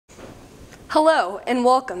Hello and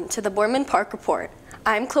welcome to the Boardman Park Report.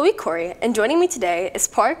 I'm Chloe Corey, and joining me today is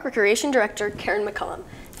Park Recreation Director Karen McCullum.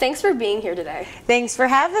 Thanks for being here today. Thanks for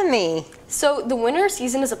having me. So the winter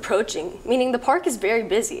season is approaching, meaning the park is very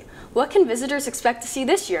busy. What can visitors expect to see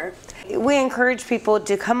this year? We encourage people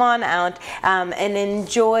to come on out and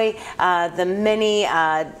enjoy the many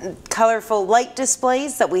colorful light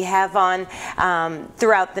displays that we have on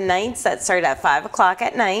throughout the nights that start at 5 o'clock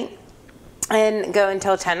at night and go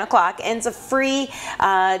until 10 o'clock. And it's a free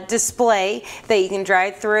display that you can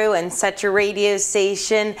drive through and set your radio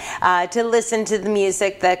station to listen to the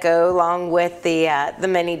music that go along with the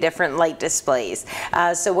many different light displays.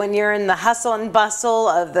 So when you're in the hustle and bustle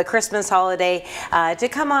of the Christmas holiday, to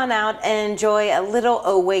come on out and enjoy a little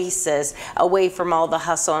oasis away from all the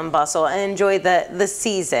hustle and bustle and enjoy the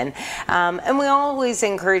season. And we always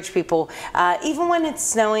encourage people, even when it's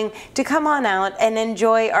snowing, to come on out and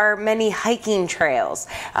enjoy our many hiking trails.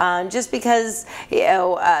 Just because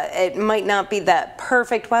it might not be that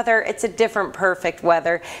perfect weather, it's a different perfect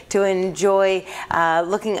weather to enjoy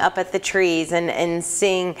looking up at the trees and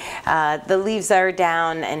seeing the leaves that are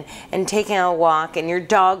down and taking a walk, and your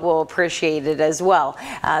dog will appreciate it as well.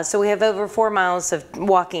 So we have over 4 miles of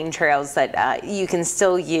walking trails that you can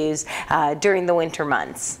still use during the winter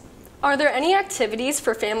months. Are there any activities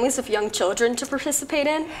for families of young children to participate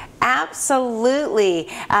in? Absolutely.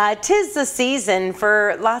 'Tis the season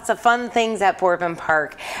for lots of fun things at Boardman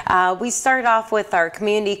Park. We start off with our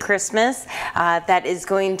community Christmas. That is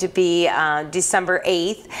going to be December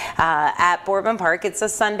 8th at Boardman Park. It's a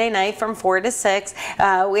Sunday night from 4 to 6.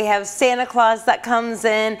 We have Santa Claus that comes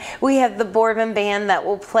in. We have the Boardman Band that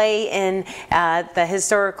will play in the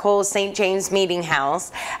historical St. James Meeting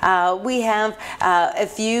House. We have,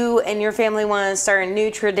 if you and your family want to start a new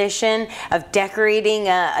tradition of decorating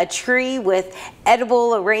a tree with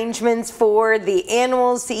edible arrangements for the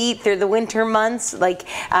animals to eat through the winter months, like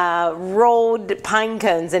rolled pine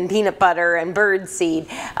cones and peanut butter and bird seed,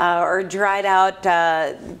 or dried out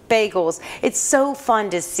bagels. It's so fun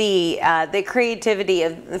to see the creativity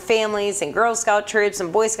of families and Girl Scout troops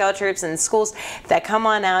and Boy Scout troops and schools that come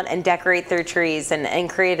on out and decorate their trees and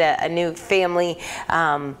create a new family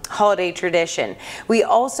holiday tradition. We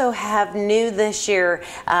also have new this year,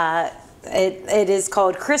 it is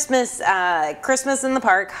called Christmas in the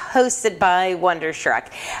Park, hosted by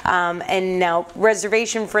Wonderstruck. And now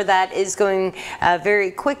reservation for that is going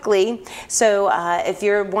very quickly. So if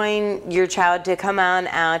you're wanting your child to come on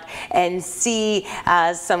out and see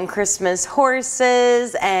some Christmas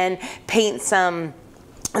horses and paint some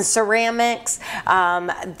ceramics,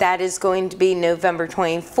 that is going to be November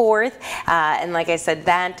 24th, and like I said,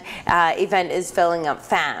 that event is filling up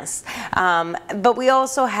fast. But we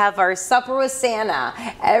also have our Supper with Santa.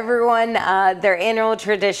 Everyone, their annual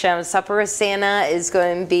tradition of Supper with Santa is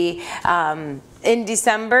going to be in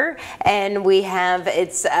December, and we have,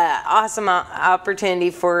 it's an awesome opportunity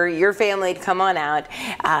for your family to come on out,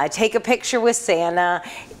 take a picture with Santa,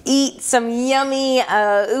 eat some yummy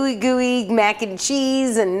ooey gooey mac and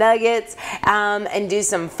cheese and nuggets, and do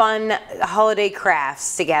some fun holiday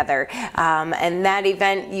crafts together. And that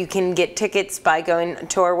event, you can get tickets by going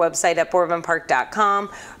to our website at boardmanpark.com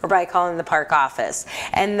or by calling the park office.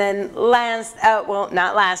 And then well,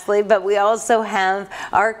 not lastly, but we also have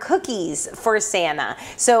our cookies for Santa.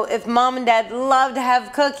 So if mom and dad love to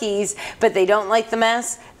have cookies, but they don't like the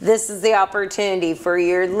mess, this is the opportunity for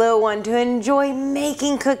your little one to enjoy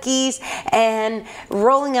making cookies and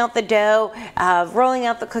rolling out the dough, rolling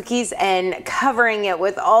out the cookies and covering it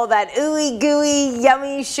with all that ooey gooey,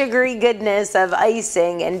 yummy, sugary goodness of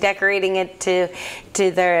icing and decorating it to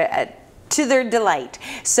their delight.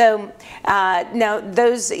 So now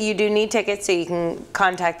those, you do need tickets, so you can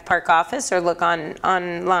contact the park office or look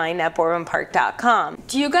online at boardmanpark.com.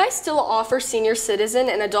 Do you guys still offer senior citizen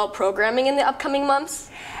and adult programming in the upcoming months?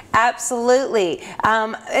 Absolutely.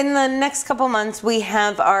 In the next couple months, we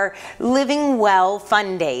have our Living Well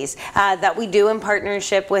Fun Days that we do in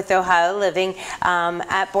partnership with Ohio Living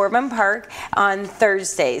at Boardman Park on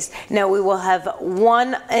Thursdays. Now we will have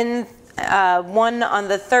one on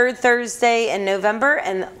the third Thursday in November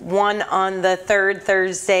and one on the third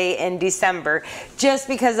Thursday in December, just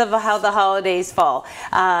because of how the holidays fall.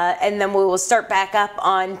 And then we will start back up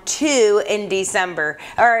on 2 in December,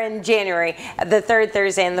 or in January, the third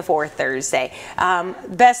Thursday and the fourth Thursday.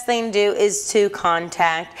 Best thing to do is to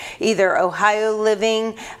contact either Ohio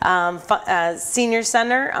Living Senior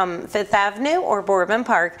Center on 5th Avenue or Boardman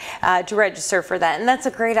Park to register for that. And that's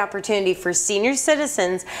a great opportunity for senior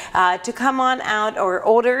citizens to come on out, or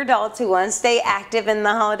older adults who want to stay active in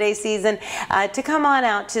the holiday season, to come on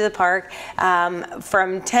out to the park.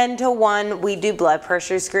 From 10 to 1, we do blood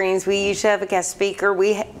pressure screens. We usually have a guest speaker.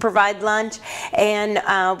 We provide lunch, and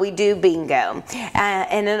we do bingo.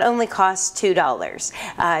 And it only costs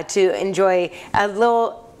 $2 to enjoy a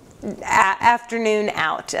little afternoon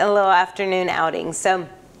outing. So,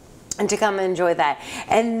 and to come and enjoy that.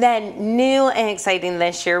 And then new and exciting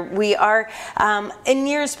this year, we are, in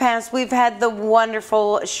years past, we've had the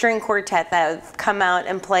wonderful string quartet that have come out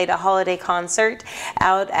and played a holiday concert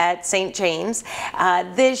out at St. James.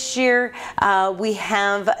 This year, we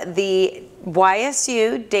have the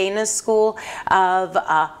YSU, Dana School of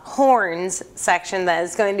Horns section that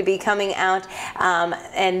is going to be coming out,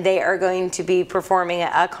 and they are going to be performing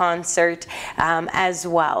a concert as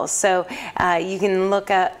well. So you can look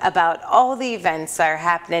at about all the events that are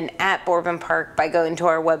happening at Boardman Park by going to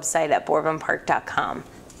our website at boardmanpark.com.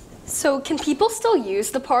 So can people still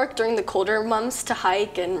use the park during the colder months to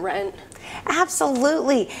hike and rent?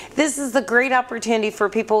 Absolutely. This is a great opportunity for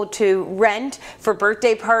people to rent for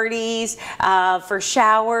birthday parties, for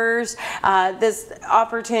showers. This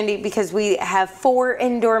opportunity, because we have 4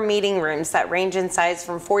 indoor meeting rooms that range in size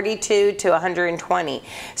from 42 to 120.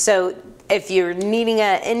 So if you're needing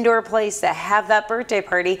an indoor place to have that birthday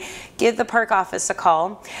party, give the park office a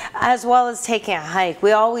call, as well as taking a hike.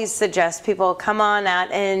 We always suggest people come on out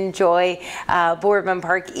and enjoy Boardman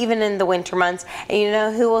Park, even in the winter months. And you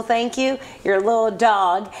know who will thank you? Your little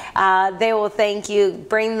dog. They will thank you.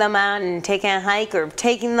 Bring them out and taking a hike, or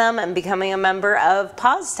taking them and becoming a member of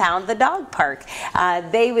Pawstown, the dog park.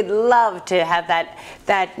 They would love to have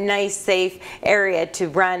that nice, safe area to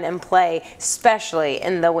run and play, especially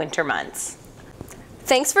in the winter months.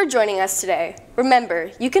 Thanks for joining us today.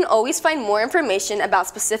 Remember, you can always find more information about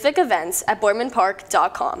specific events at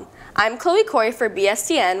boardmanpark.com. I'm Chloe Corey for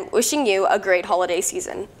BSTN, wishing you a great holiday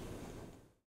season.